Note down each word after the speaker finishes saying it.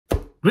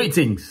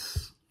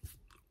Greetings,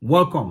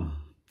 welcome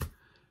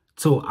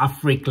to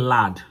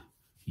AfricLad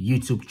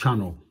YouTube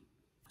channel.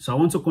 So I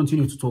want to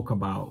continue to talk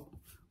about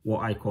what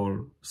I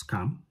call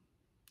scam.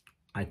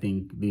 I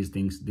think these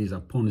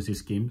are Ponzi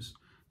schemes.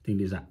 I think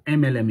these are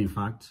MLM. In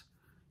fact,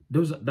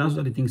 those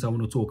are the things I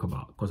want to talk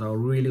about, because I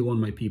really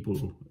want my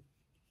people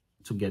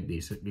to get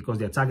this, because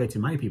they're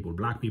targeting my people,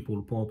 black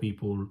people, poor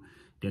people.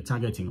 They're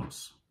targeting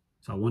us.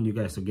 So I want you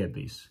guys to get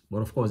this. But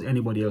of course,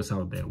 anybody else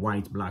out there,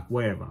 white, black,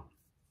 wherever,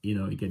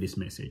 you get this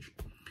message.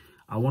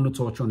 I want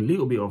to touch on a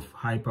little bit of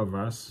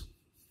Hyperverse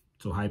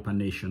to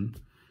Hypernation,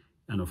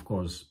 and of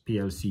course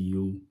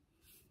PLCU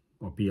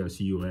or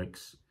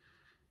PLCUX,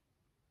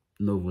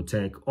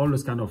 Novotech, all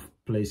those kind of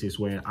places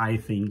where I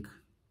think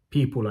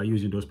people are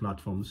using those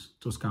platforms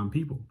to scam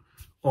people,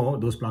 or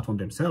those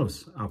platforms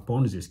themselves are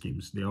Ponzi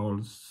schemes. They're all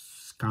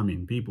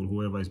scamming people,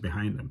 whoever is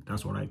behind them.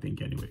 That's what I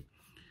think anyway.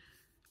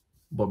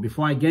 But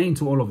before I get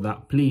into all of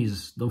that,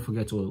 please don't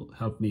forget to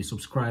help me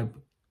subscribe,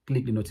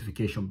 click the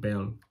notification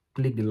bell,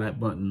 click the like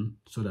button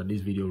so that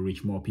this video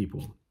reach more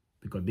people,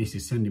 because this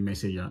is sending a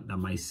message that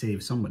might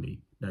save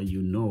somebody that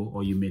you know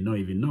or you may not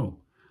even know.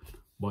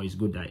 But it's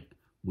good that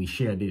we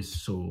share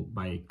this. So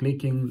by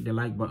clicking the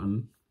like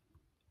button,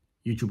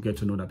 YouTube gets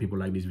to know that people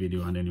like this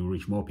video, and then it will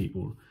reach more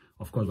people.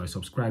 Of course, by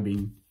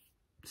subscribing,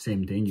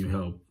 same thing, you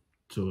help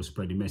to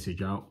spread the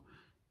message out.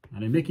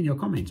 And then making your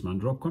comments, man,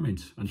 drop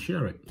comments and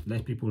share it.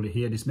 Let people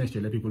hear this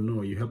message, let people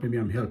know you're helping me,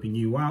 I'm helping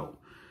you out.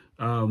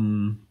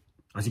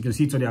 As you can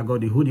see today, I got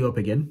the hoodie up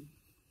again.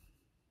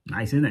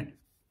 Nice, isn't it?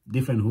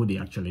 Different hoodie,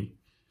 actually.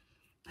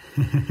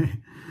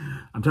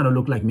 I'm trying to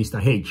look like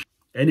Mr. H.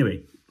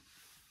 Anyway,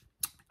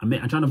 I'm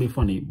trying to be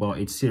funny, but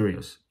it's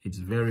serious. It's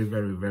very,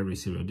 very, very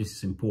serious. This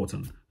is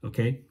important,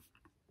 okay?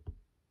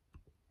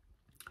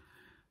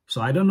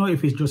 So I don't know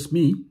if it's just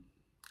me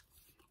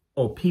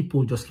or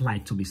people just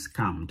like to be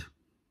scammed.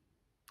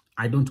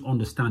 I don't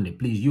understand it.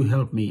 Please, you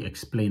help me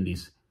explain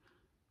this.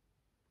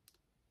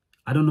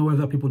 I don't know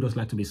whether people just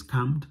like to be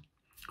scammed,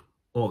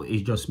 or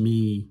it's just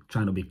me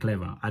trying to be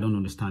clever. I don't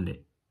understand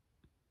it.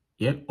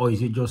 Yeah? Or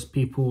is it just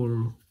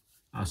people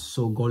are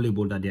so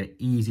gullible that they're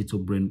easy to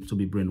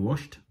be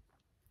brainwashed?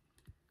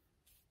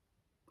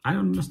 I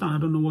don't understand. I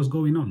don't know what's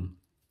going on.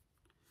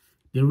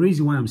 The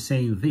reason why I'm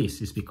saying this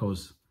is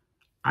because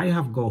I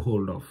have got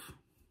hold of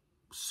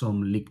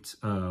some leaked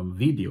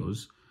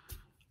videos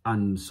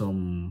and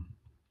some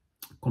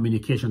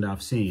communication that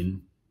I've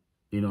seen,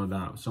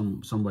 that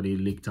somebody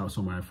leaked out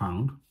somewhere I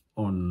found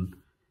on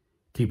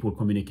people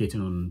communicating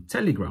on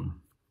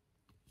Telegram.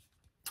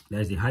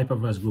 There's the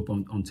Hyperverse group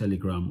on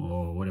Telegram,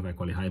 or whatever I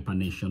call it,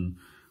 Hypernation,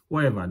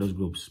 whatever, those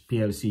groups,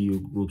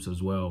 PLCU groups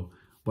as well.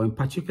 But in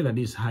particular,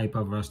 this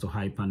Hyperverse to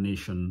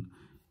Hypernation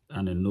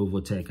and then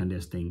Novotech and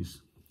these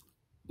things.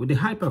 With the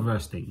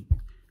Hyperverse thing,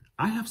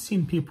 I have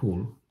seen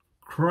people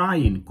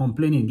crying,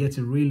 complaining,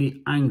 getting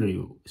really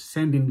angry,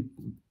 sending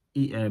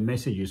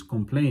messages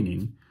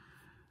complaining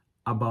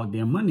about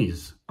their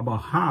monies, about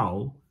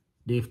how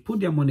they've put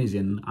their monies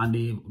in and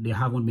they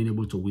haven't been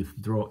able to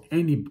withdraw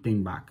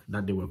anything back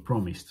that they were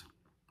promised.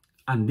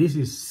 And this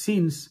is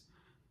since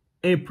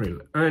April,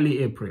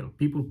 early April.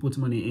 People put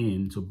money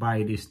in to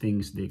buy these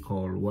things they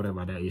call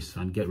whatever that is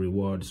and get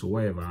rewards or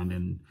whatever, and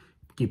then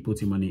keep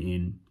putting money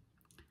in.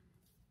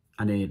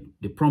 And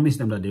they promise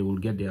them that they will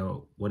get their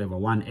whatever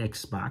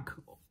 1x back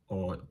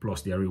or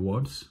plus their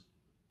rewards.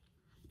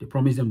 They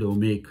promise them they will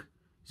make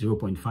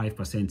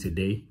 0.5% a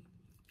day,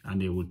 and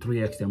they will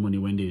 3x their money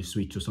when they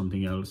switch to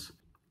something else.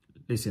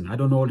 Listen, I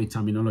don't know all the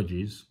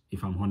terminologies,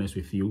 if I'm honest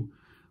with you,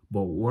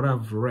 but what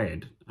I've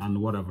read and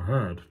what I've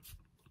heard,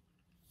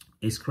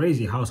 it's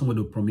crazy how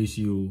somebody will promise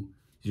you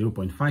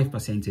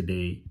 0.5% a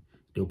day.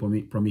 They'll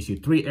promise you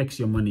 3x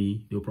your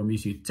money. They'll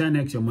promise you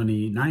 10x your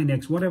money,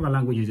 9x, whatever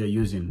languages they're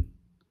using.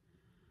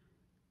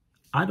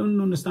 I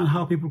don't understand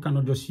how people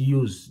cannot just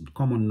use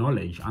common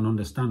knowledge and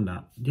understand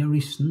that there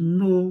is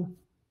no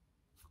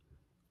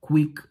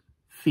quick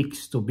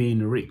fix to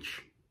being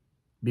rich,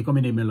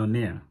 becoming a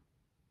millionaire.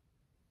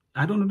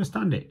 I don't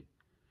understand it.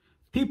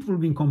 People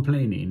have been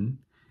complaining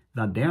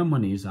that their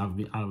monies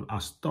are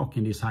stuck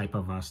in this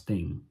Hyperverse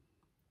thing.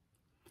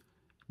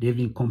 They've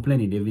been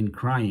complaining, they've been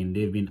crying,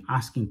 they've been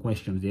asking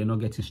questions. They're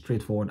not getting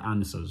straightforward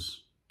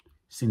answers.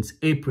 Since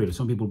April,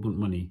 some people put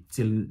money.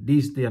 Till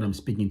this day that I'm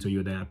speaking to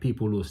you, there are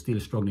people who are still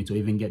struggling to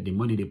even get the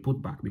money they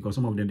put back, because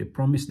some of them, they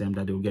promised them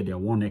that they'll get their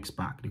 1x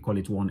back. They call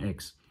it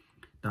 1x.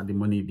 That the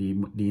money,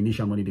 the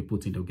initial money they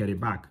put in, they'll get it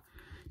back.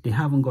 They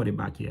haven't got it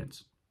back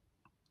yet.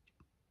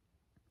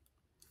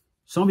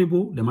 Some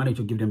people, they managed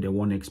to give them their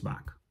 1x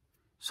back.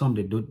 Some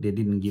they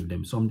didn't give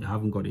them. Some they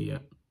haven't got it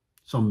yet.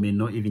 Some may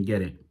not even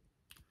get it.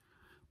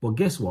 But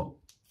guess what?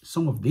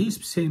 Some of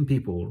these same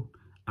people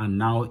are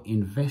now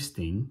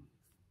investing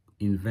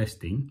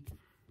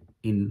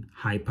in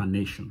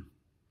Hypernation.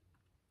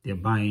 They're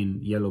buying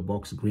yellow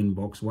box, green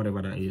box,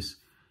 whatever that is.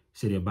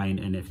 Say they're buying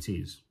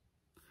NFTs.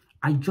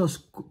 I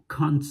just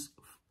can't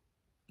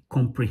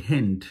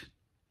comprehend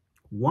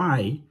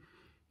why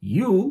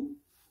you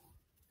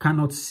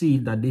cannot see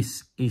that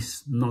this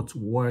is not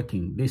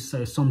working. This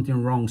is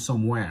something wrong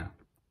somewhere.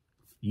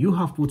 You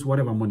have put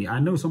whatever money. I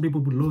know some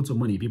people put loads of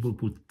money. People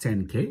put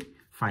 10K,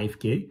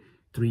 5K,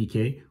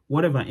 3K,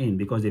 whatever in,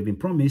 because they've been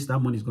promised that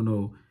money is going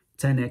to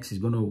 10x, is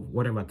going to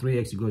whatever,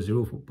 3x, you go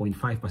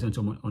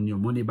 0.5% on your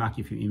money back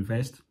if you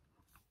invest.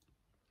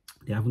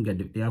 They haven't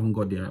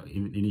got their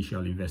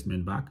initial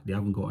investment back. They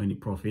haven't got any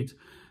profit,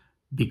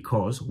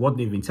 because what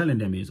they've been telling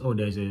them is, oh,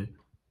 there's a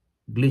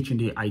glitch in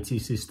the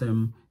IT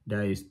system.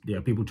 There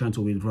are people trying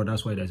to withdraw.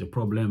 That's why there's a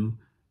problem.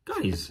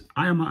 Guys,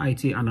 I am an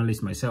IT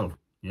analyst myself.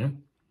 Yeah,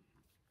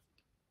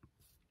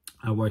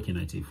 I work in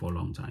IT for a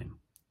long time.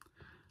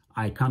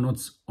 I cannot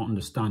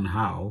understand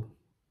how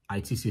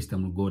IT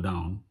system will go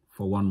down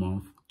for 1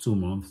 month, 2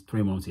 months,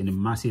 3 months in a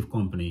massive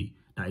company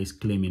that is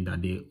claiming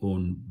that they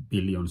own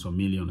billions or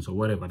millions or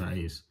whatever that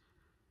is.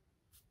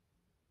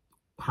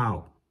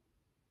 How?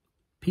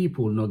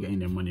 People not getting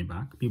their money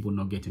back, people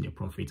not getting their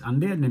profits.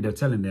 And then they're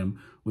telling them,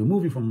 we're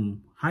moving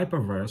from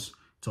Hyperverse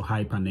to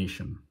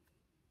Hypernation.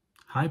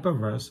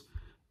 Hyperverse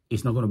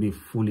is not going to be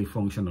fully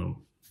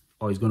functional,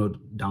 or it's going to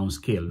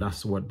downscale.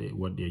 That's what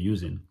they're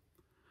using.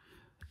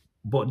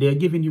 But they're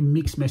giving you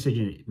mixed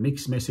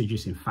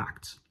messages in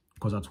fact.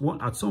 Because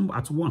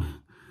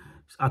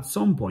at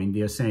some point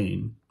they're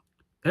saying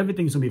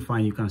everything's gonna be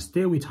fine. You can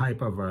stay with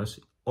Hyperverse,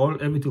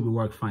 everything will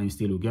work fine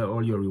still, you get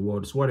all your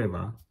rewards,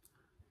 whatever.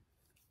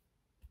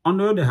 On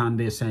the other hand,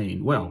 they're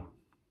saying, well,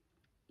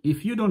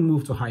 if you don't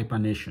move to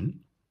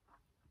Hypernation,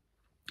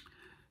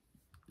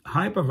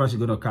 Hyperverse is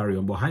going to carry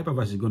on, but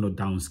Hyperverse is going to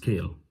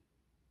downscale,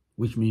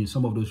 which means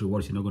some of those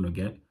rewards you're not going to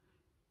get.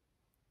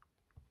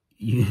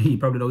 You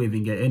probably don't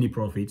even get any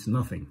profits,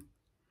 nothing.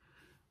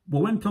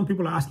 But when some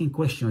people are asking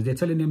questions, they're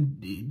telling them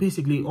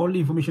basically all the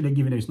information they're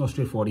giving them is not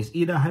straightforward. It's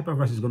either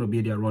Hyperverse is going to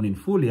be there running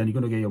fully and you're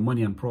going to get your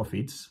money and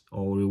profits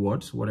or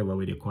rewards, whatever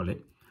way they call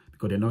it.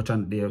 Because they're not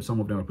trying, some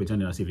of them are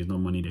pretending as if it's not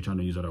money, they're trying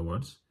to use other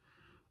words.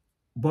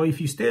 But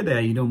if you stay there,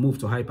 you don't move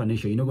to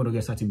Hypernation, you're not going to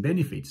get certain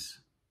benefits.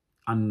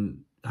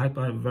 And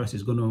Hyperverse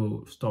is going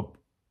to stop,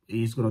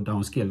 it's going to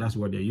downscale. That's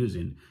what they're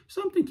using.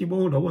 So I'm thinking,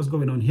 well, what's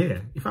going on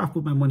here? If I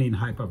put my money in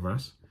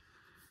Hyperverse,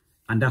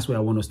 and that's where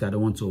I want to stay, I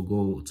don't want to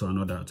go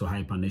to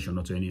Hypernation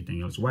or to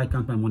anything else. Why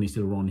can't my money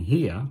still run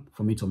here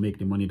for me to make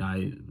the money that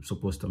I'm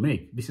supposed to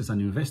make? This is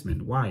an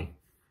investment. Why?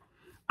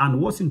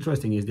 And what's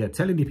interesting is they're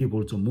telling the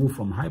people to move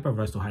from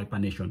Hyperverse to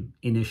Hypernation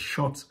in a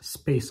short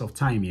space of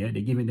time. Yeah,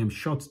 they're giving them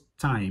short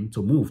time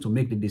to move, to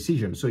make the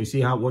decision. So you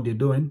see what they're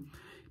doing?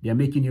 They're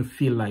making you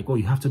feel like, oh,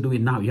 you have to do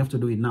it now. You have to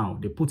do it now.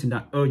 They're putting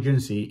that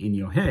urgency in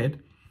your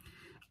head,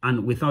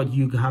 and without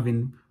you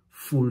having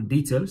full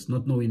details,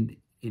 not knowing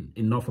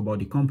enough about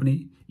the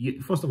company.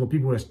 First of all,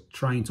 people are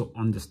trying to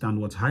understand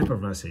what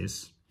Hyperverse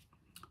is.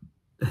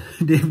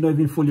 They've not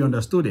even fully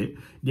understood it.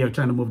 They are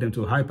trying to move them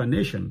to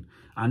Hypernation.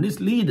 And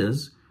these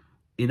leaders,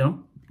 you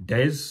know,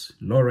 Des,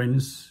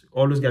 Lawrence,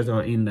 all those guys that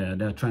are in there,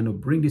 they're trying to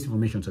bring this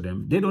information to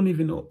them. They don't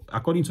even know,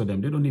 according to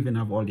them, they don't even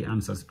have all the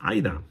answers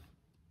either.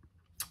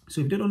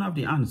 So if they don't have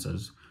the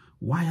answers,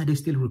 why are they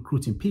still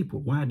recruiting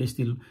people? Why are they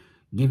still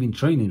giving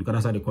training? Because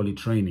that's how they call it,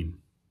 training.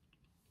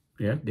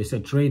 Yeah, they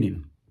said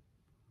training.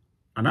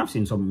 And I've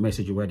seen some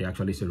messages where they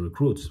actually say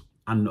recruits.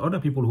 And other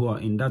people who are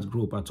in that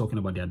group are talking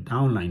about their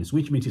downlines,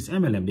 which means it's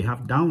MLM. They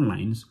have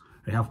downlines,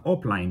 they have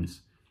uplines,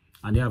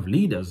 and they have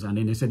leaders. And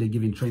then they say they're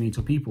giving training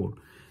to people.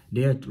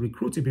 They are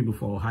recruiting people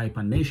for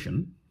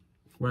Hypernation,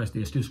 whereas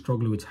they're still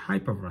struggling with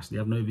Hyperverse.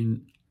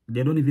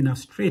 They don't even have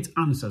straight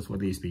answers for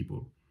these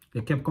people.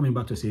 They kept coming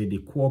back to say the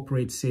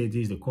corporate say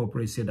this, the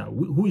corporate say that.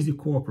 Who is the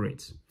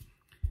corporate?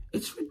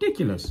 It's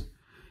ridiculous.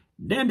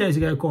 Then there's a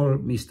guy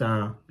called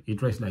Mr. He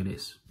dressed like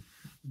this.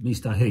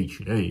 Mr.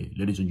 H. Hey,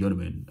 ladies and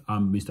gentlemen,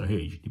 I'm Mr.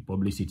 H, the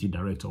publicity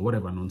director,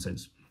 whatever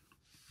nonsense.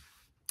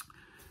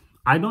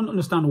 I don't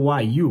understand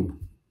why you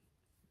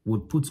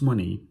would put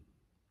money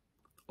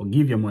or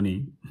give your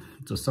money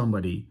to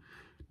somebody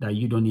that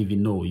you don't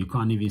even know. You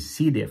can't even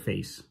see their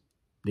face.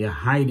 They're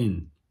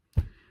hiding.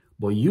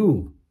 But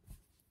you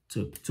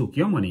took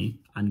your money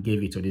and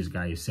gave it to this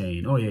guy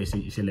saying, oh yeah,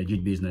 it's a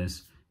legit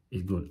business.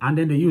 It's good. And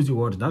then they use the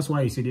words. That's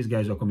why you see these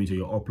guys are coming to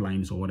your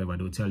uplines or whatever.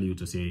 They'll tell you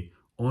to say,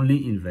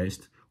 only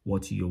invest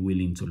what you're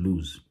willing to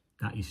lose.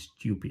 That is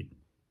stupid.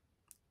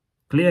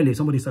 Clearly,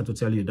 somebody started to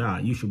tell you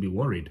that, you should be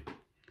worried.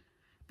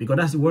 Because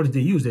that's the words they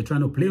use. They're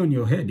trying to play on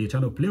your head. They're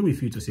trying to play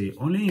with you to say,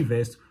 only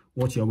invest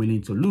what you're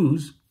willing to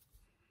lose,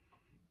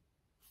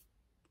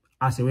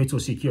 as a way to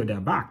secure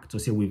their back. To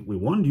say, we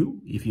warned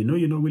you. If you know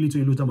you're not willing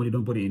to lose that money,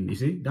 don't put it in. You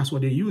see, that's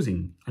what they're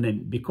using. And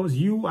then because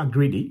you are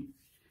greedy,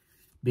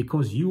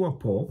 because you are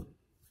poor,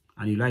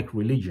 and you like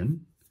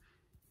religion,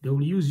 they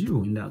will use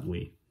you in that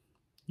way.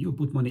 You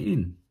put money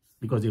in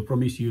because they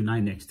promise you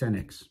 9x,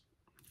 10x.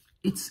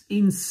 It's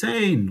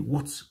insane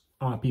what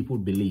our people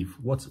believe,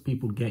 what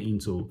people get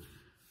into,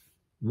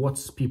 what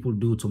people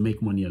do to make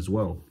money as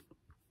well.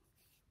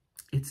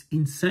 It's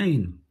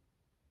insane.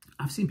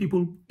 I've seen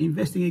people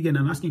investing again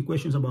and asking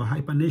questions about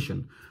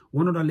Hypernation.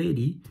 One other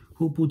lady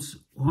who puts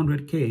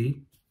 100K,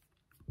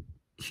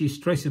 she's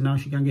stressing now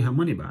she can't get her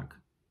money back.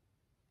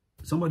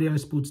 Somebody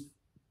else puts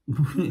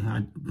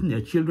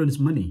their children's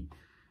money.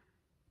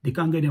 They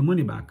can't get their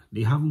money back.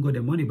 They haven't got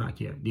their money back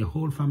yet. Their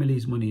whole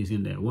family's money is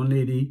in there. One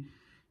lady,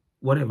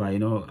 whatever, you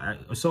know,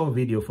 I saw a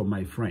video from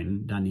my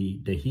friend, Danny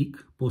the Hick,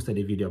 posted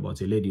a video about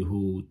a lady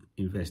who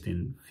invests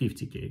in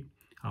 50K.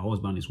 Her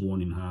husband is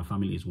warning her,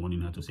 family is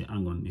warning her to say,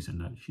 hang on, this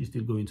and that. She's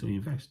still going to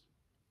invest.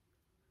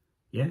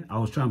 Yeah, I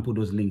was trying to put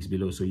those links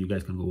below so you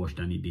guys can go watch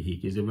Danny the Hick.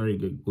 He's a very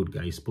good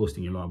guy. He's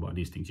posting a lot about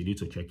these things. You need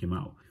to check him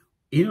out.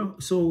 You know,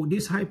 so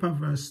this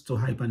Hyperverse to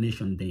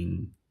Hypernation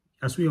thing,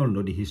 as we all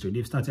know the history,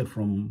 they've started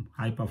from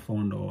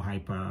Hyperfund or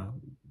Hyper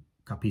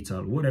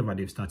Capital, whatever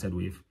they've started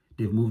with.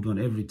 They've moved on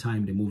every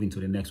time they move into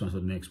the next one, so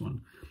the next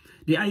one.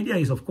 The idea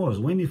is, of course,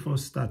 when they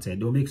first started,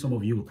 they'll make some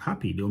of you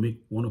happy. They'll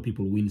make one of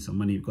people win some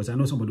money. Because I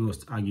know somebody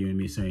was arguing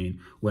me saying,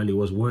 well, it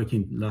was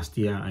working last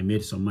year. I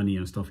made some money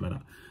and stuff like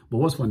that. But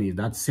what's funny is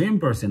that same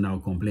person now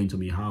complained to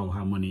me how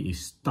her money is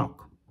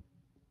stuck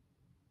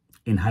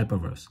in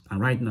Hyperverse.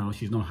 And right now,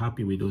 she's not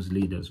happy with those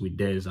leaders, with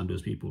Des and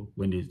those people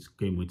when they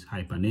came with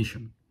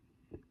Hypernation.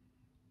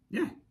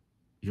 Yeah.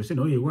 You said,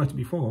 oh, it worked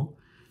before.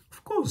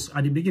 Of course,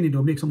 at the beginning,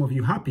 they'll make some of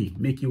you happy,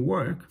 make you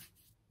work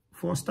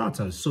for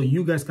starters, so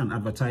you guys can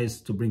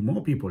advertise to bring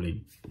more people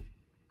in.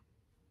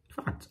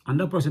 In fact, and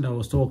that person that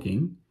was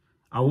talking,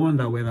 I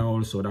wonder whether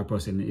also that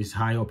person is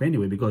high up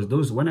anyway, because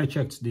those, when I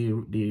checked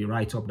the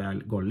write-up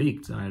that got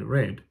leaked, I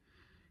read,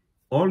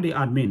 all the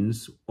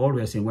admins, all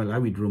were saying, well, I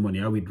withdrew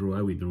money, I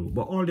withdrew.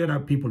 But all the other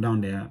people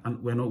down there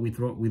were not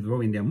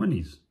withdrawing their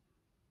monies.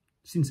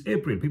 Since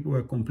April, people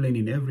were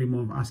complaining every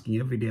month,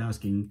 asking, every day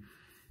asking.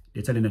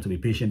 They're telling them to be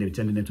patient, they're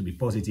telling them to be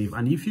positive.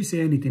 And if you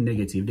say anything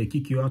negative, they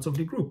kick you out of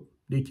the group.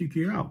 They kick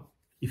you out.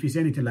 If you say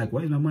anything like,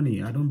 where's my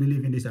money? I don't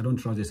believe in this, I don't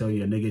trust. They say, oh,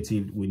 you're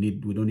negative. We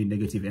don't need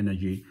negative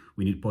energy.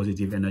 We need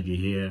positive energy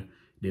here.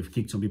 They've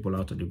kicked some people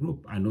out of the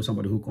group. I know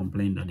somebody who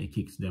complained that they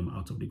kicked them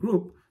out of the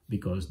group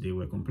because they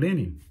were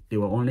complaining. They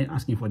were only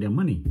asking for their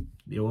money.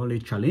 They were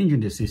only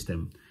challenging the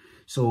system.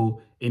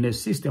 So in a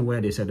system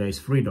where they said there is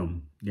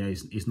freedom,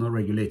 it's not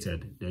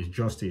regulated, there's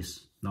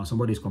justice. Now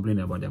somebody is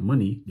complaining about their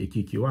money, they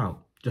kick you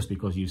out. Just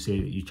because you say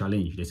you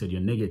challenge, they said you're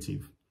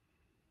negative.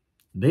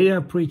 They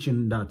are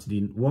preaching that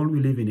the world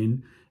we're living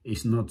in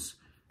is not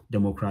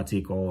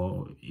democratic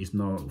or it's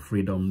not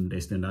freedom.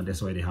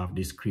 That's why they have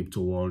this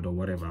crypto world or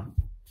whatever.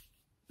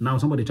 Now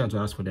somebody tried to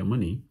ask for their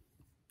money.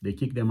 They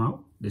kick them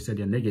out. They said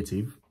they're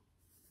negative.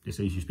 They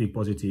say you should speak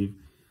positive.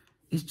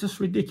 It's just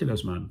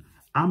ridiculous, man.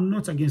 I'm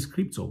not against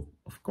crypto.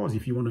 Of course,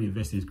 if you want to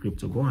invest in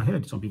crypto, go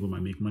ahead. Some people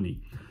might make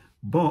money.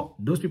 But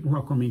those people who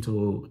are coming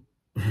to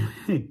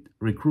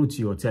recruit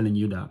you or telling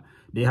you that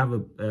they have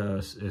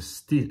a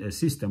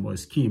system or a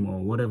scheme or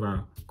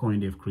whatever coin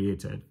they've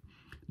created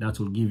that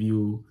will give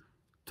you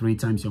 3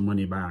 times your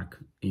money back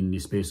in the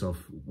space of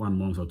 1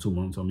 month or 2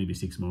 months or maybe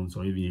 6 months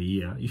or even a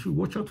year. You should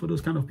watch out for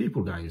those kind of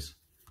people, guys.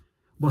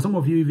 But some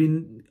of you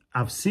even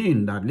have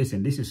seen that,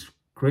 listen, this is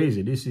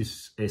crazy. This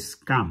is a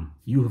scam.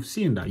 You have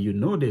seen that. You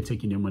know they're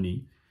taking your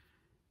money.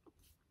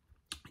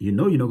 You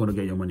know you're not going to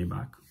get your money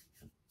back.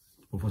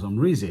 But for some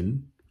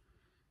reason,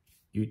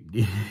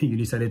 you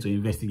decided to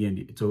invest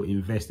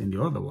in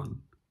the other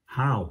one.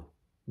 How?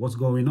 What's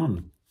going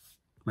on,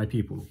 my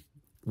people?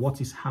 What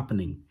is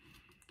happening?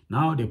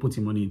 Now they're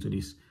putting money into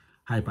this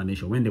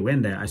Hypernation. When they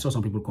went there, I saw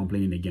some people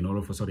complaining again. All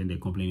of a sudden they're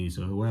complaining.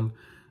 So, well,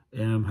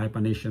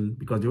 Hypernation,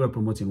 because they were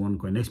promoting one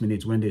coin. Next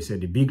minute, when they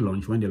said the big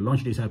launch, when they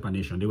launched this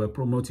Hypernation, they were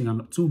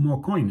promoting 2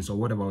 more coins or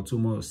whatever, 2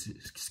 more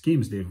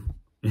schemes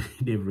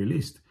they've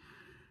released.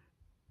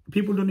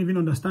 People don't even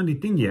understand the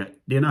thing yet.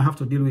 They now have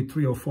to deal with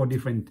 3 or 4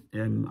 different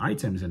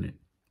items in it.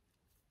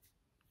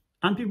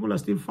 And people are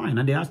still fine.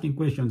 And they're asking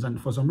questions. And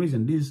for some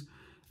reason, these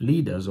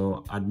leaders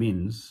or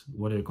admins,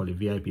 what do they call it,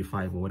 VIP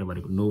 5 or whatever,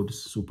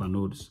 nodes, super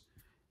nodes,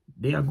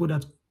 they are good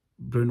at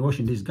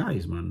brainwashing these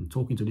guys, man.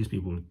 Talking to these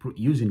people,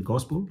 using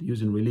gospel,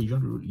 using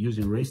religion,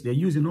 using race. They're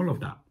using all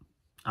of that.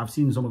 I've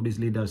seen some of these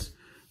leaders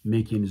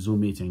making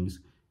Zoom meetings.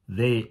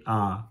 They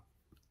are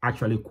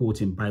actually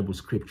quoting Bible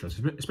scriptures,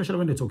 especially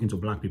when they're talking to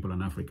black people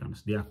and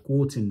Africans. They are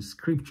quoting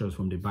scriptures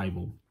from the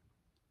Bible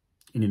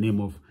in the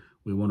name of,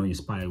 we want to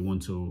inspire, we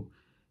want to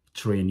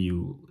train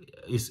you.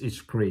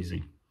 It's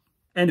crazy.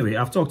 Anyway,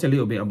 I've talked a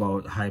little bit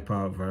about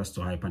Hyperverse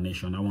to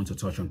Hypernation. I want to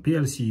touch on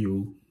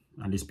PLCU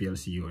and this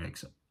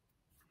PLCUX.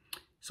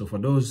 So for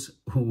those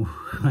who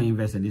are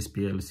investing in this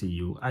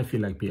PLCU, I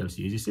feel like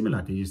PLCU is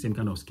similar to the same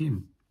kind of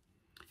scheme.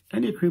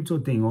 Any crypto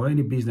thing or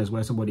any business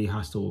where somebody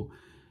has to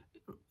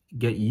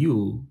get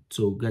you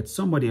to get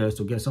somebody else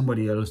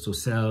to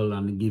sell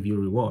and give you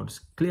rewards.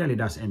 Clearly,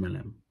 that's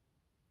MLM.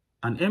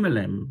 And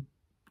MLM,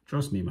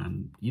 trust me,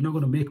 man, you're not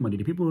going to make money.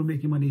 The people who are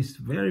making money is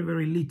very,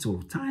 very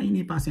little,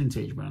 tiny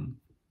percentage, man.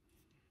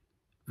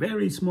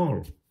 Very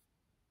small.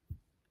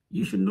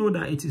 You should know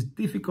that it is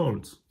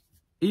difficult.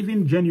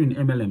 Even genuine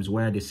MLMs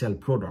where they sell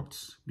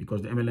products,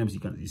 because the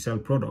MLMs, you sell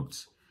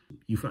products,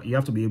 you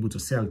have to be able to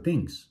sell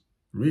things,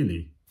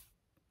 really.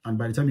 And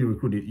by the time you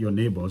recruit your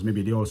neighbors,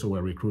 maybe they also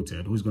were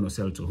recruited. Who's going to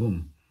sell to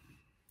whom?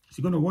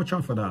 So you're going to watch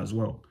out for that as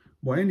well.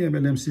 But any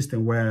MLM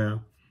system where,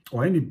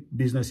 or any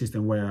business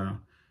system where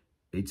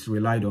it's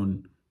relied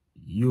on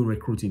you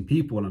recruiting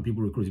people and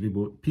people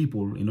recruiting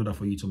people in order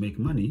for you to make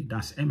money.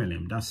 That's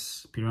MLM.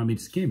 That's pyramid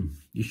scheme.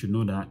 You should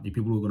know that the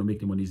people who are going to make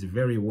the money is the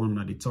very one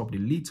at the top, the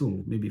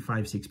little, maybe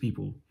 5, 6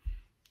 people.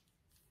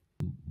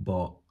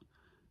 But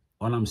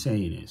all I'm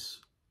saying is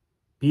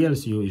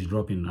PLCU is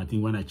dropping. I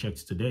think when I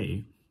checked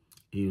today,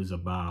 it was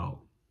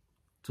about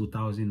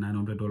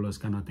 $2,900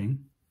 kind of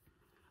thing.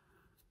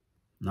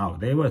 Now,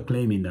 they were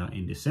claiming that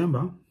in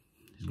December,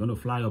 it's going to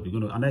fly up.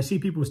 And I see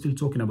people still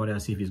talking about it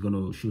as if it's going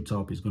to shoot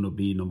up. It's going to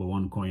be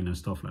 #1 coin and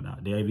stuff like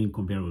that. They're even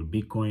comparing with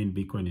Bitcoin.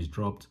 Bitcoin is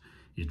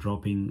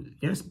dropping.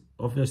 Yes,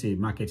 obviously,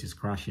 market is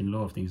crashing. A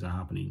lot of things are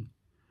happening.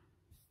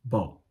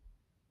 But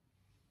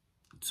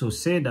to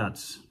say that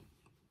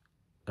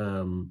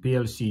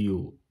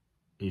PLCU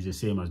is the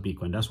same as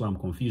Bitcoin, that's why I'm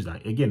confused.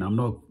 Again, I'm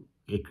not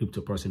a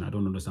crypto person. I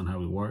don't understand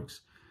how it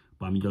works.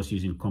 But I'm just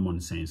using common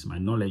sense. My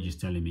knowledge is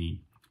telling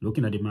me,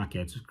 looking at the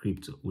market,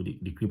 with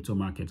the crypto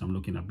market, I'm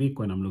looking at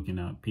Bitcoin, I'm looking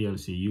at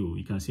PLCU.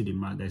 You can see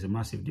there's a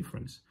massive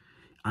difference.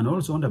 And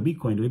also under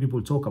Bitcoin, the way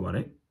people talk about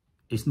it,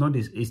 it's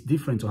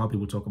different to how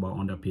people talk about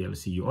under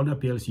PLCU. Under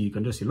PLCU, you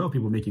can just see a lot of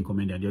people making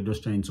comment that they're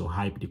just trying to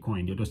hype the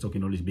coin. They're just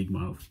talking all this big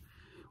mouth.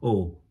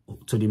 Oh,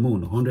 to the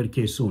moon,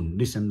 100K soon,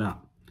 this and that.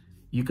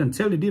 You can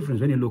tell the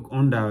difference when you look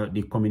under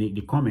the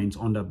comments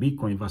under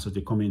Bitcoin versus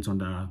the comments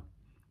under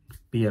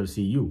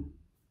PLCU.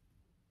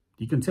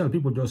 You can tell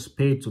people just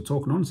paid to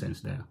talk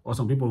nonsense there. Or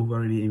some people who've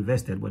already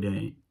invested, but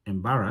they're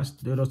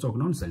embarrassed, they just talk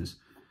nonsense.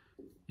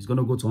 It's going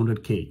to go to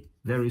 100K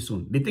very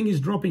soon. The thing is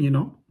dropping, you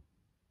know.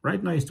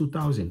 Right now it's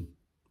 2,000.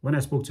 When I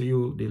spoke to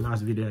you, the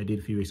last video I did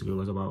a few weeks ago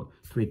was about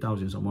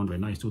 3,000 some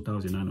hundred. Now it's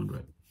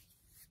 2,900.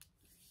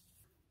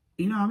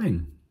 You know what I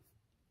mean?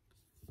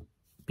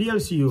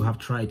 PLCU have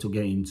tried to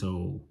get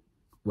into,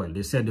 well,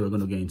 they said they were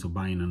going to get into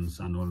Binance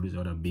and all these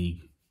other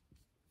big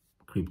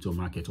crypto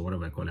market or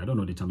whatever I call it. I don't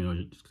know the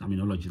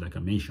terminology like I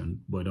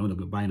mentioned, but I don't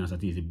know, Binance, I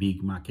think, is a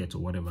big market or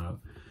whatever.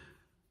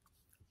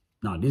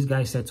 Now, this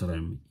guy said to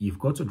them, you've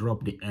got to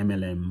drop the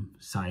MLM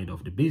side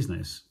of the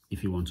business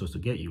if you want us to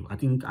get you. I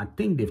think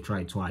they've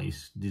tried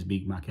twice. These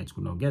big markets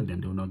could not get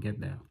them. They will not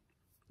get there.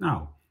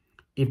 Now,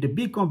 if the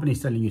big company is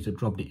telling you to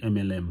drop the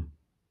MLM,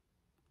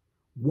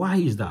 why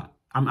is that?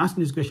 I'm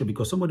asking this question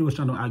because somebody was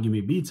trying to argue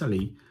me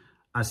bitterly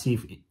as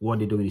if what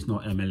they're doing is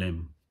not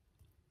MLM.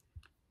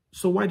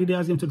 So why did they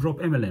ask them to drop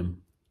MLM?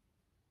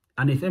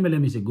 And if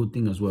MLM is a good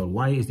thing as well,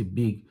 why is the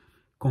big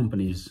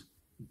companies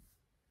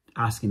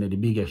asking the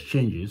big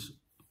exchanges,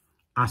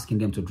 asking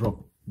them to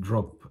drop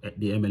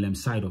the MLM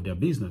side of their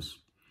business?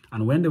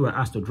 And when they were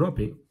asked to drop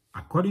it,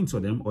 according to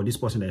them, or this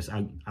person that is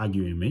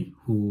arguing me,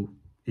 who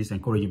is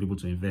encouraging people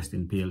to invest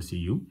in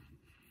PLCU,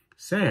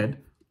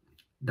 said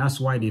that's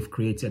why they've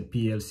created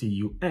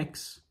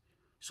PLCUX.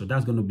 So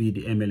that's going to be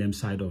the MLM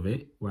side of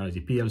it, whereas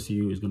the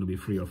PLCU is going to be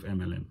free of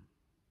MLM.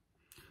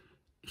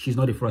 She's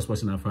not the first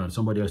person I've heard.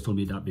 Somebody else told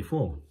me that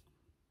before.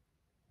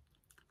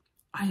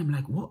 I am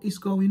like, what is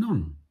going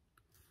on?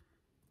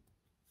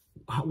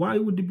 Why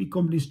would the big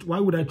companies, why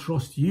would I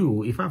trust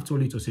you if I've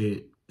told you to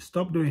say,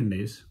 stop doing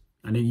this,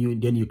 and then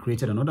you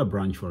created another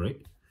branch for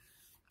it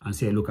and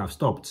say, look, I've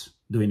stopped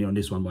doing it on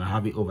this one, but I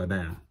have it over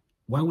there.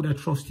 Why would I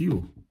trust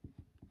you?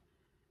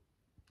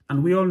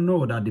 And we all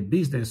know that the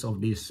business of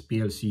this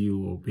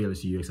PLCU or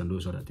PLCUX and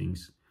those other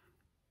things,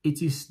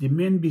 it is the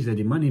main business,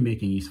 the money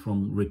making is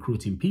from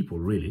recruiting people,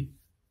 really.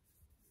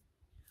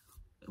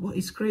 Well,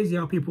 it's crazy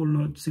how people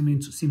not seem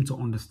to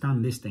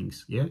understand these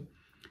things, yeah?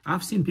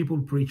 I've seen people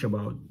preach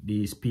about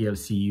this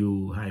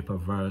PLCU,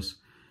 Hyperverse,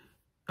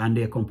 and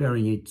they're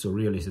comparing it to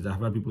real estate. I've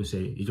heard people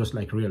say it's just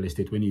like real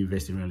estate when you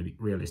invest in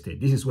real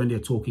estate. This is when they're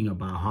talking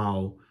about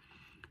how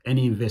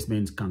any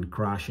investment can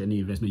crash, any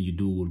investment you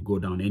do will go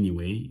down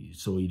anyway.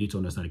 So you need to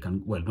understand it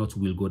can, well, not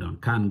will go down,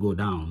 can go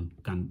down,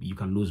 you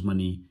can lose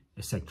money,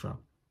 etc.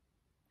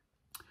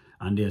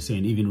 And they're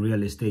saying even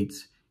real estate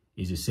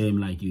is the same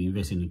like you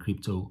invest in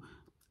crypto.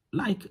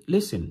 Like,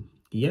 listen,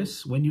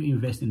 yes, when you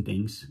invest in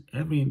things,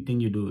 everything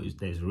you do is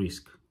there's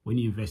risk. When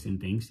you invest in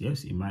things,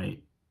 yes, it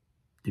might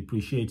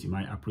depreciate, it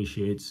might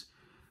appreciate.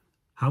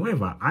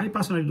 However, I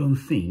personally don't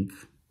think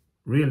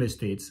real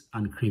estate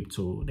and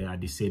crypto, they are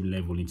the same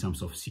level in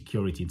terms of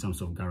security, in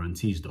terms of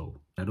guarantees though.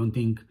 I don't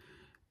think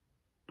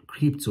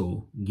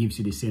crypto gives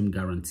you the same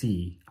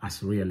guarantee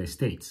as real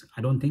estate.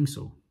 I don't think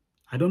so.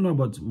 I don't know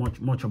about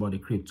much about the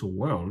crypto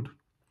world,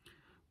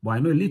 but I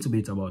know a little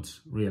bit about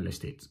real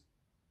estate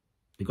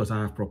because I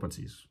have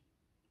properties.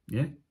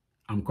 Yeah,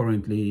 I'm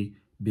currently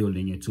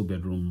building a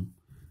 2-bedroom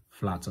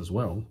flat as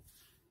well,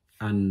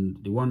 and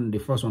the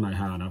first one I've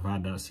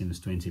had that since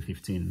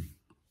 2015.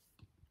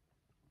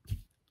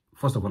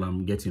 First of all,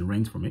 I'm getting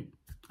rent from it.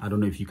 I don't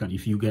know if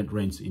you get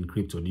rent in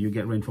crypto. Do you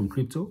get rent from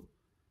crypto?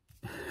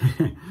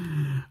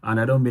 And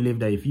I don't believe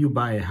that if you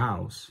buy a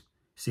house,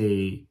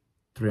 say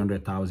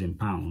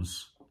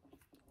 £300,000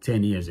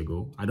 10 years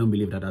ago, I don't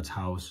believe that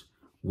house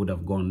would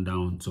have gone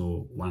down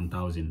to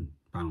 £1,000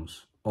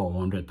 or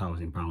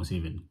 £100,000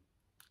 even.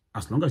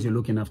 As long as you're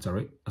looking after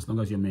it, as long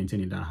as you're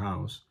maintaining that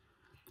house,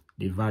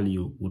 the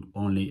value would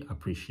only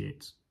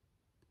appreciate.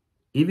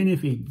 Even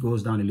if it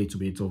goes down a little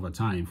bit over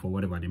time for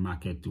whatever the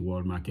market, the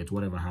world market,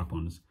 whatever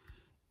happens,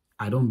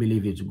 I don't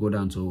believe it to go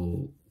down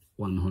to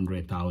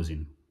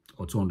 100,000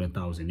 or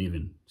 200,000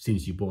 even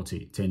since you bought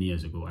it 10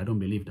 years ago. I don't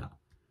believe that.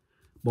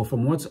 But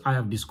from what I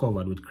have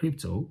discovered with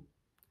crypto,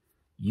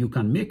 you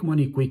can make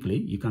money quickly.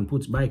 You can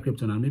buy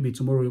crypto and maybe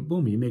tomorrow,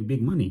 boom, you make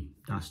big money.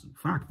 That's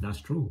fact.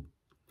 That's true.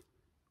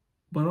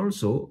 But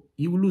also,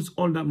 you will lose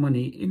all that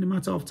money in a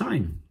matter of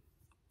time.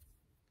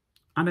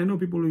 And I know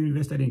people who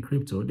invested in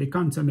crypto, they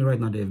can't tell me right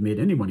now they've made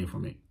any money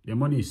from it. Their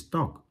money is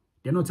stuck.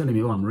 They're not telling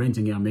me, oh, I'm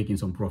renting it, I'm making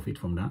some profit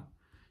from that.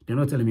 They're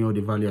not telling me, oh,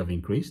 the value have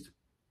increased.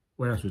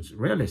 Whereas with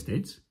real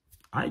estate,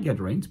 I get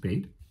rent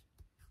paid.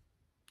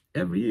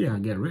 Every year I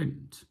get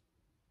rent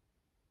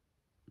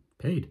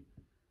paid.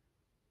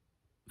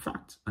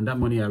 Fact. And that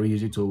money I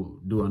reuse it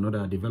to do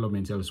another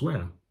development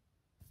elsewhere.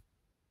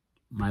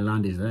 My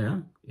land is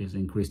there. It's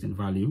increased in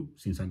value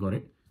since I got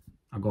it.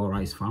 I got a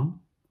rice farm.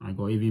 I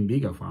got even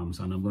bigger farms,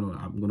 and I'm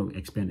gonna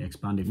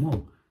expand it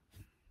more.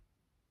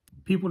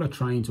 People are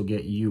trying to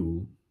get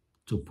you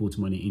to put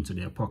money into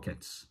their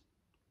pockets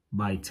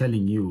by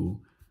telling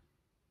you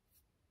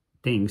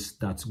things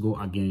that go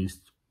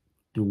against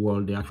the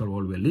world, the actual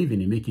world we're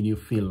living in, making you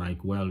feel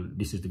like, well,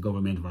 this is the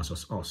government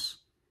versus us.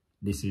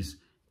 This is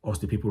us,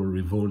 the people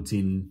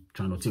revolting,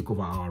 trying to take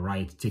over our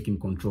rights, taking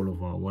control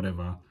of our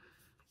whatever.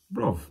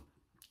 Bro,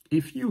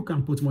 if you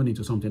can put money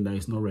into something that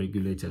is not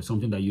regulated,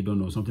 something that you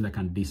don't know, something that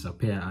can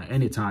disappear at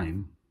any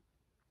time,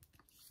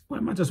 well,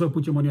 I might as well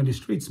put your money on the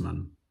streets,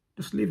 man.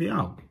 Just leave it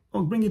out.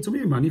 Or bring it to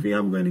me, man. If you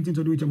haven't got anything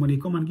to do with your money,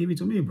 come and give it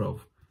to me, bro.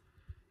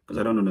 Because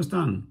I don't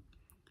understand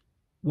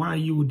why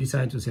you would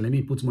decide to say, let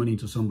me put money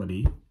into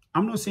somebody.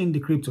 I'm not saying the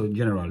crypto in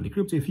general. The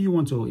crypto, if you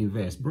want to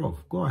invest, bro,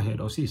 go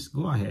ahead. Or sis,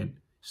 go ahead.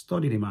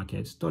 Study the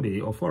market, study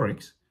or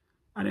Forex,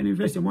 and then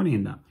invest your money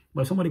in that.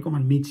 But if somebody come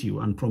and meet you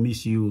and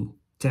promise you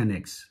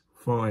 10x,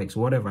 4x,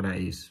 whatever that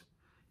is,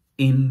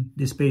 in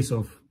the space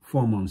of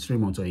 4 months, 3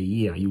 months, or a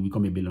year, you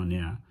become a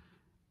billionaire.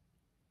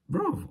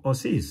 Bro, or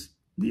sis,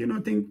 do you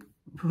not think,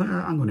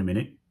 hang on a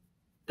minute,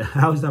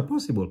 how is that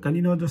possible? Can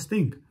you not just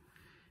think?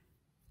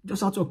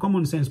 Just out of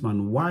common sense,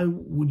 man, why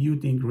would you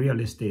think real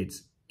estate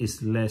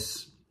is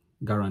less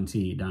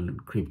guaranteed than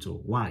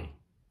crypto? Why?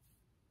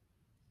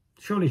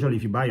 Surely,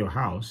 if you buy your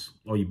house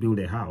or you build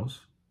a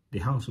house, the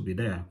house will be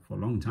there for a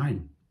long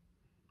time.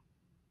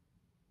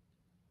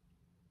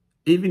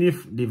 Even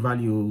if the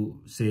value,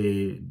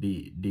 say,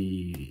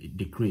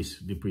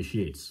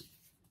 depreciates,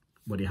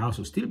 but the house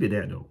will still be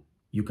there though.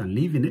 You can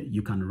live in it,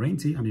 you can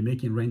rent it, and be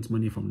making rent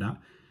money from that.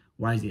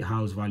 Why is the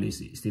house value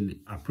still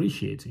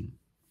appreciating?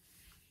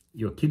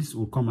 Your kids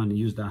will come and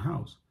use that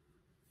house.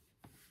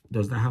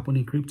 Does that happen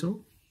in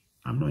crypto?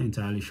 I'm not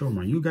entirely sure,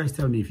 man. You guys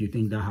tell me if you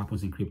think that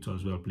happens in crypto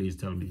as well. Please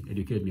tell me.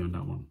 Educate me on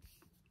that one.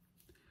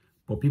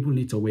 But people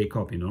need to wake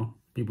up, you know.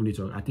 People need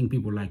to, I think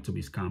people like to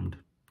be scammed,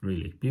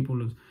 really.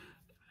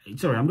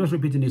 Sorry, I'm just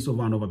repeating this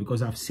over and over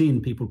because I've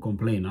seen people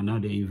complain and now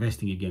they're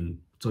investing again.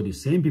 So the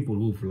same people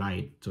who've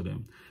lied to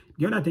them.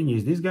 The other thing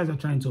is these guys are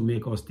trying to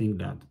make us think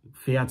that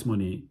fiat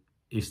money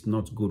is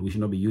not good. We should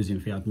not be using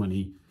fiat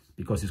money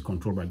because it's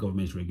controlled by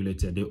governments,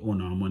 regulated. They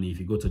own our money. If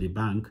you go to the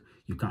bank,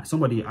 you can't.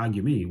 Somebody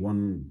argue me,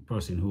 one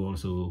person who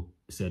also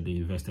said they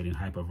invested in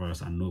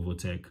Hyperverse and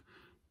Novotech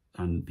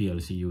and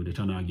PLCU. They're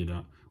trying to argue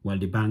that, well,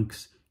 the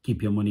banks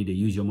keep your money. They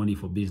use your money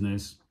for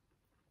business.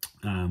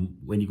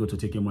 When you go to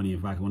take your money,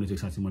 in fact, when you take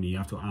certain money, you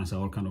have to answer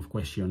all kind of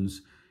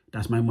questions.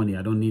 That's my money.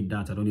 I don't need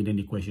that. I don't need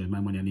any questions.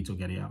 My money, I need to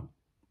get it out.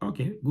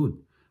 Okay, good.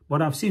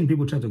 But I've seen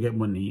people try to get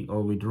money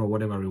or withdraw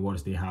whatever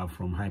rewards they have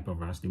from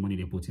Hyperverse, the money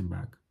they put in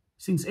back.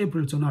 Since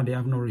April to now, they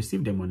have not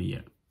received their money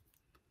yet.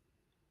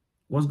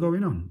 What's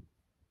going on?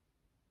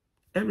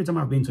 Every time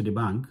I've been to the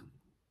bank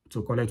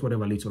to collect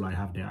whatever little I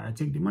have there, I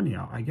take the money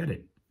out. I get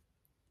it.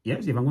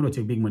 Yes, if I'm going to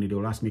take big money,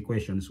 they'll ask me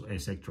questions,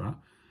 etc.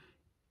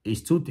 It's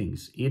two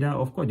things. Either,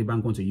 of course, the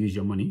bank wants to use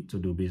your money to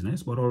do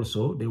business, but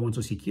also they want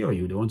to secure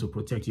you. They want to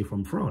protect you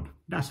from fraud.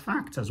 That's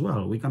fact as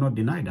well. We cannot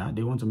deny that.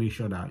 They want to make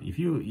sure that if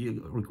you're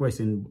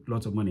requesting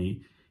lots of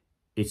money,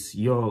 it's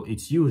you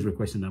who's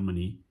requesting that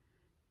money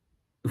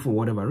for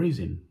whatever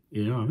reason.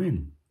 You know what I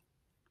mean?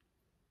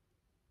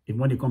 If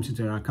money comes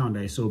into your account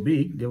that is so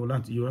big,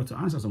 you have to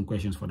answer some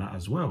questions for that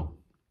as well.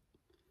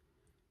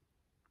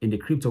 In the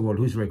crypto world,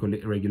 who's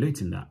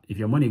regulating that? If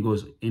your money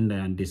goes in there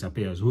and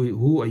disappears,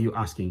 who are you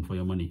asking for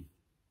your money?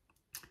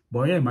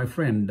 But yeah, my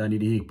friend Danny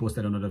D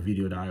posted another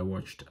video that I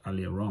watched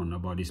earlier on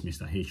about this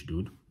Mr. H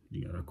dude,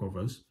 the other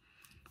covers.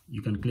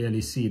 You can clearly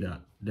see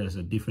that there's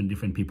a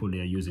different people they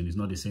are using. It's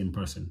not the same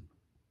person.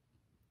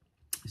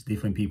 It's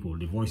different people.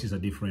 The voices are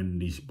different.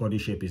 The body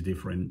shape is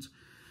different.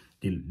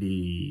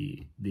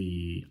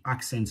 The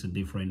accents are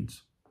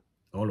different.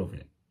 All of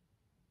it.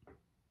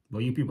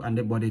 But you people,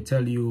 but they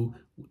tell you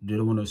they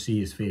don't want to see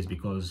his face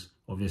because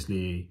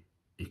obviously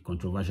the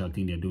controversial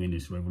thing they're doing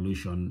is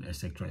revolution,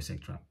 etc.,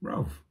 etc.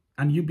 Bro,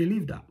 and you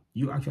believe that?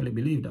 You actually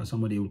believe that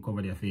somebody will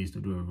cover their face to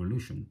do a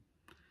revolution?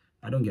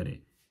 I don't get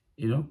it.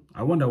 You know,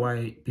 I wonder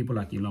why people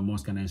like Elon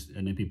Musk and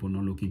then people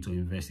not looking to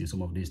invest in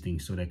some of these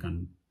things so they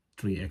can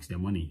 3x their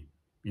money.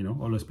 You know,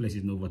 all those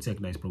places, Novotech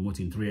that is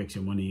promoting 3x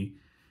your money.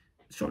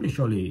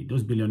 Surely,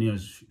 those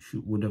billionaires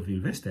would have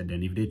invested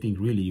then if they think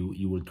really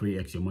you will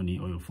 3x your money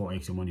or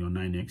 4x your money or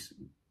 9x.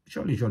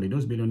 Surely,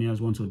 those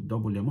billionaires want to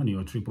double their money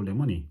or triple their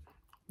money.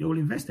 They will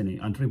invest in it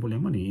and triple their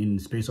money in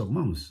space of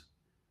months.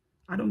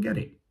 I don't get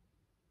it.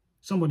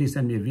 Somebody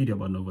sent me a video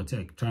about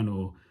Novotech trying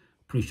to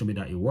preach to me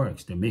that it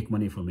works. They make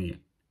money from it.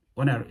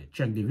 When I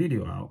check the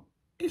video out,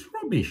 it's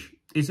rubbish.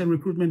 It's a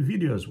recruitment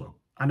video as well.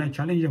 And I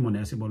challenge them on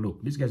it. I say, but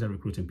look, these guys are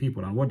recruiting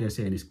people and what they're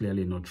saying is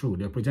clearly not true.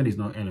 They pretend it's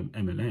not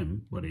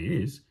MLM, but it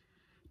is.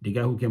 The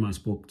guy who came and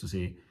spoke to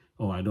say,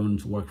 oh, I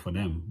don't work for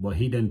them. But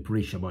he didn't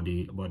preach about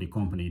the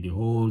company the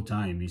whole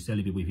time. He's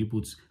telling people,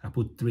 if I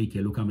put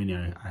 3K, look how many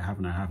I have,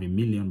 and I have 1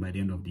 million by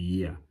the end of the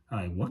year. I'm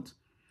like, what?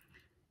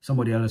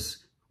 Somebody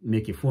else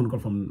make a phone call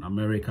from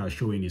America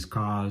showing his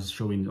cars,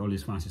 showing all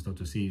his fancy stuff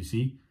to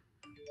see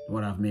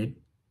what I've made.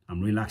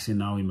 I'm relaxing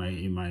now in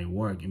my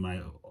work, in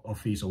my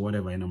office or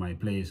whatever, my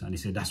place. And he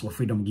said, that's what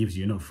freedom gives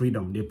you,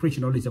 freedom. They're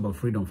preaching all this about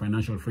freedom,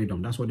 financial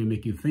freedom. That's what they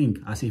make you think,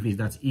 as if it's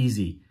that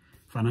easy,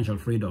 financial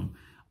freedom.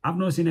 I've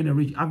not seen any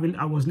rich,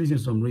 I was listening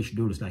to some rich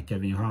dudes like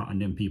Kevin Hart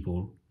and them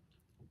people.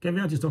 Kevin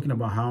Hart is talking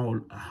about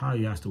how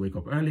he has to wake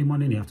up early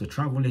morning, you have to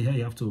travel here,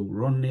 you have to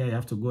run there, you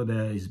have to go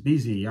there, he's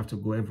busy, you have to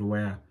go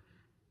everywhere.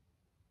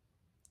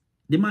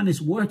 The man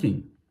is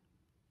working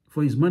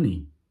for his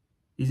money.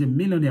 He's a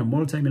millionaire,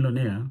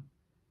 multi-millionaire.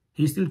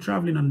 He's still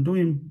traveling and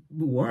doing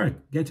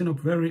work, getting up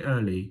very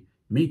early,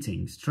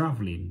 meetings,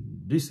 traveling,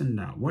 this and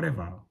that,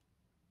 whatever.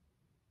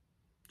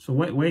 So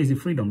where is the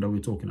freedom that we're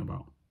talking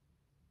about?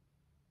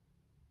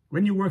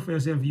 When you work for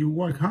yourself, you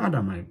work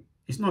harder, man.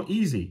 It's not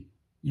easy.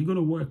 You're going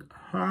to work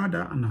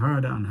harder and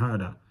harder and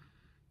harder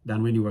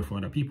than when you work for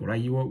other people,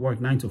 right? You work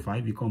 9 to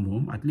 5, you come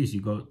home, at least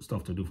you got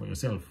stuff to do for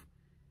yourself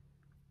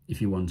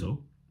if you want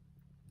to.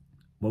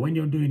 But when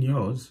you're doing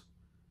yours,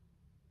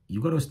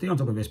 you've got to stay on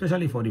top of it,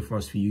 especially for the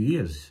first few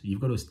years. You've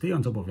got to stay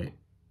on top of it,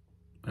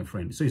 my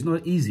friend. So it's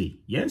not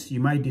easy. Yes, you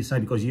might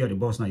decide because you're the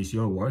boss now, it's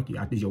your work.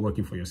 At least you're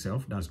working for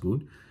yourself. That's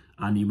good.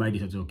 And you might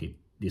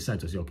decide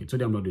to say, okay,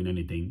 today I'm not doing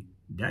anything.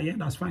 Yeah,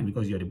 that's fine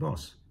because you're the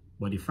boss.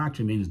 But the fact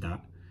remains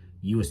that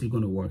you are still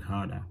going to work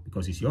harder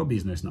because it's your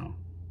business now.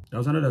 There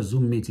was another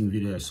Zoom meeting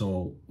video I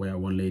saw where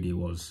one lady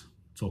was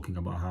talking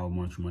about how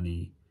much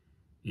money,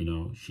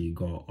 she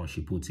got or she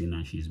puts in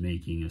and she's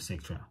making,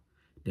 etc.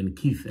 Then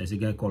Keith, there's a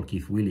guy called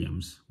Keith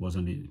Williams, was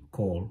on the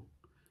call,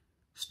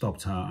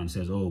 stopped her and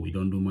says, oh, we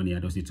don't do money. I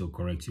just need to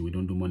correct you. We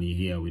don't do money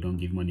here. We don't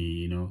give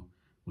money,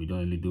 we don't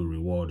really do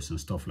rewards and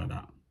stuff like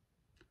that.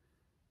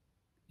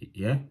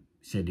 Yeah,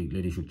 he said the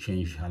lady should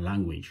change her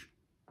language.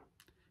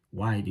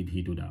 Why did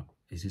he do that?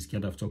 Is he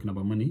scared of talking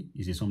about money?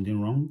 Is there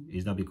something wrong?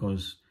 Is that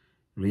because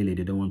really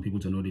they don't want people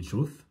to know the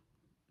truth?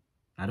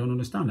 I don't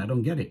understand. I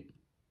don't get it.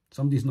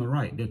 Something's not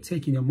right. They're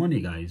taking your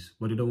money, guys,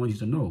 but they don't want you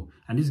to know.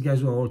 And these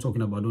guys who are all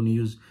talking about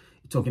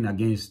talking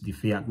against the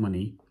fiat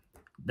money,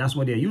 that's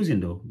what they're using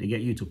though. They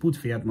get you to put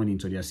fiat money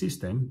into their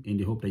system in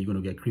the hope that you're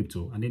going to get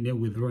crypto. And then they're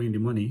withdrawing the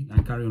money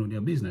and carry on with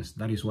their business.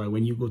 That is why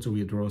when you go to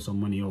withdraw some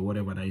money or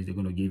whatever that is they're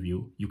going to give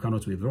you, you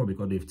cannot withdraw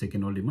because they've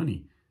taken all the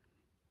money.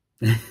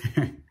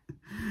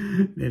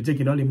 They've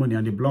taken all the money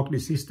and they block the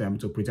system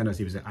to pretend as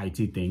if it's an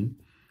IT thing.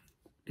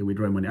 They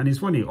withdraw money. And it's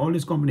funny, all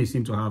these companies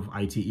seem to have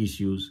IT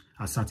issues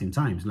at certain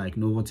times. Like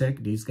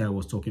Novotech, this guy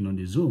was talking on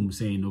the Zoom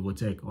saying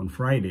Novotech on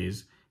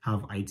Fridays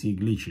have IT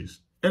glitches.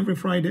 Every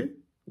Friday,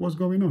 what's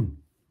going on?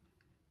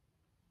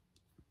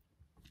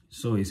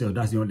 So he said,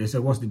 that's the only, they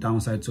said, what's the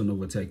downside to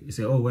Novotech? He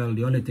said, oh, well,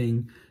 the only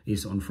thing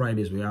is on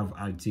Fridays we have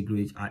IT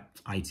glitch,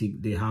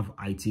 they have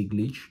IT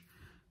glitch,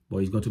 but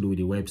it's got to do with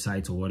the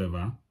website or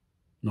whatever.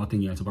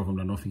 Nothing else, apart from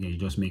that, nothing else, you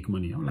just make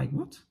money. I'm like,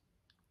 what?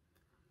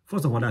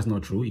 First of all, that's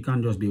not true. It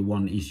can't just be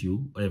one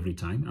issue every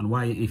time. And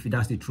why, if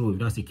that's the truth,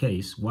 if that's the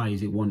case, why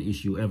is it one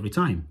issue every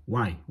time?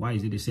 Why? Why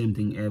is it the same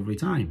thing every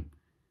time?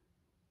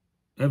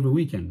 Every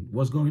weekend?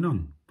 What's going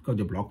on? Because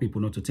they block people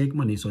not to take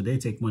money, so they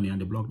take money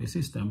and they block the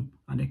system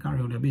and they carry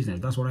on their business.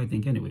 That's what I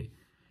think anyway.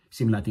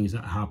 Similar things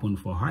that happen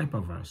for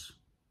Hyperverse.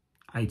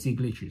 IT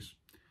glitches.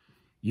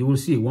 You will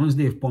see, once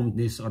they've pumped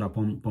this other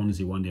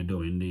Ponzi one they're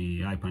doing,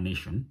 the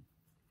Hypernation,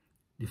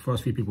 the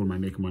first few people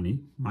might make money.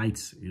 Might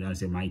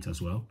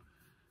as well.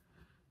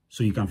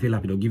 So you can feel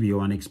happy. They'll give you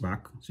your 1x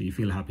back. So you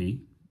feel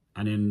happy.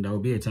 And then there will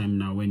be a time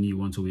now when you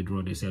want to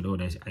withdraw, they said, oh,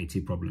 there's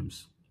IT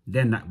problems.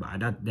 Then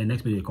the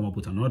next minute they come up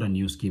with another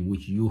new scheme,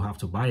 which you have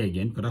to buy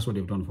again. Because that's what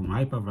they've done from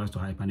Hyperverse to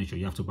Hypernation.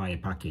 You have to buy a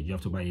package. You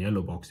have to buy a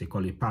yellow box. They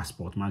call it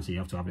passport. Man, so you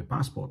have to have a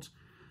passport.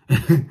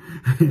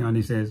 And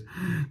he says,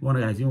 one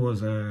of the guys, it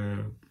was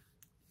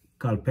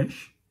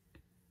Kalpesh.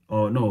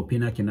 Or no,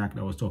 Pinakinak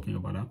that was talking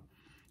about that.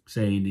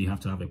 Saying you have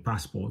to have a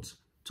passport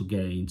to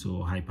get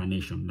into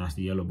Hypernation. That's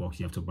the yellow box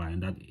you have to buy.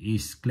 And that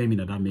is claiming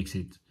that makes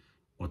it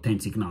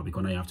authentic now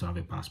because now you have to have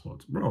a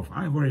passport. Bro,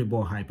 I've already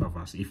bought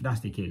Hyperverse. If that's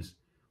the case,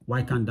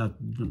 why can't that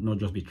not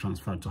just be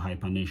transferred to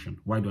Hypernation?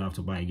 Why do I have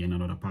to buy again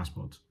another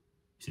passport?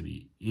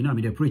 See,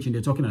 they're preaching,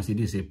 they're talking as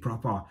it is a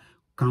proper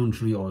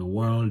country or a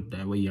world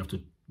where you have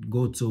to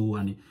go to.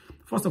 And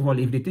first of all,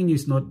 if the thing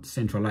is not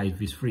centralized,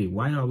 if it's free,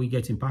 why are we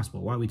getting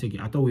passport? Why are we taking?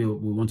 I thought we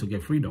want to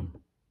get freedom.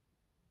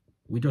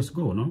 We just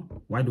go,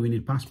 no? Why do we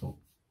need passport?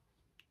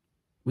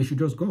 We should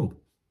just go,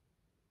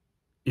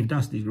 if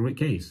that's the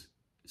case.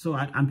 So,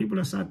 and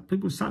people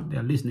sat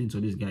there listening to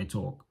this guy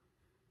talk.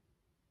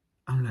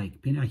 I'm like,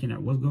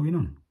 what's going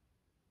on?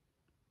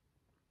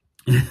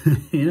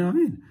 You know what I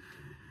mean?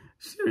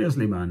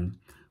 Seriously, man.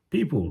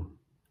 People,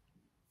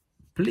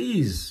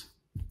 please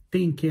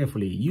think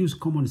carefully. Use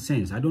common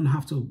sense. I don't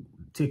have to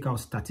take out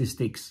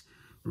statistics,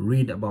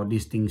 read about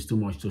these things too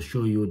much to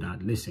show you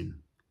that, listen,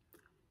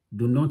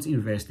 do not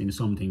invest in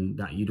something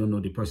that you don't know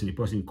the person. The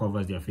person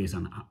covers their face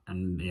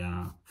and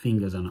their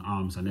fingers and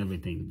arms and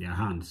everything, their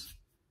hands.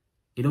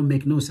 It don't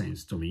make no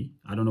sense to me.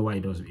 I don't know why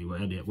it doesn't,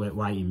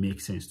 why it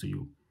makes sense to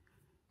you.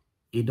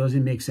 It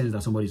doesn't make sense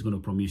that somebody's going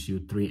to promise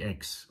you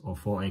 3x or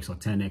 4x or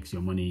 10x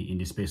your money in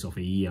the space of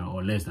a year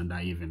or less than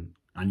that even,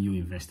 and you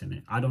invest in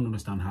it. I don't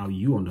understand how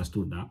you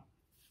understood that.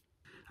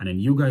 And then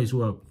you guys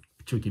who are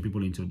tricking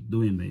people into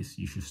doing this,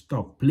 you should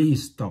stop.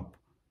 Please stop.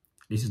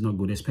 This is not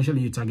good,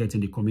 especially you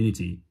targeting the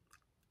community,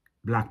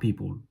 black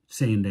people,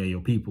 saying they're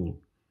your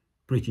people,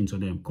 preaching to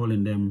them,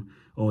 calling them,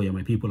 oh, yeah,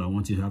 my people, I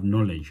want you to have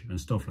knowledge and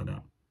stuff like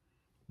that.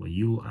 But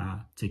you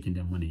are taking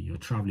their money. You're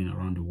traveling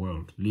around the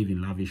world,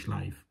 living lavish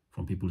life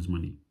from people's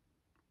money.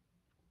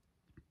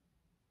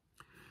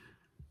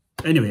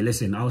 Anyway,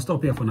 listen, I'll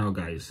stop here for now,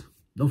 guys.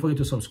 Don't forget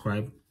to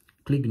subscribe,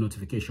 click the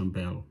notification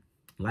bell,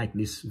 like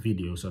this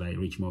video so that I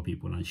reach more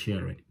people, and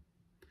share it.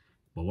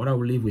 But what I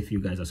will leave with you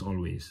guys, as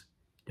always,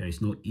 there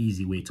is no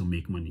easy way to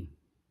make money.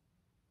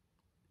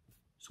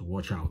 So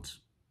watch out.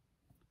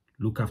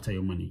 Look after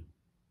your money.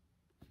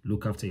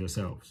 Look after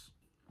yourselves.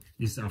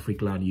 This is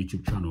AfriCloud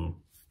YouTube channel.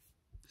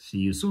 See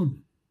you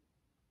soon.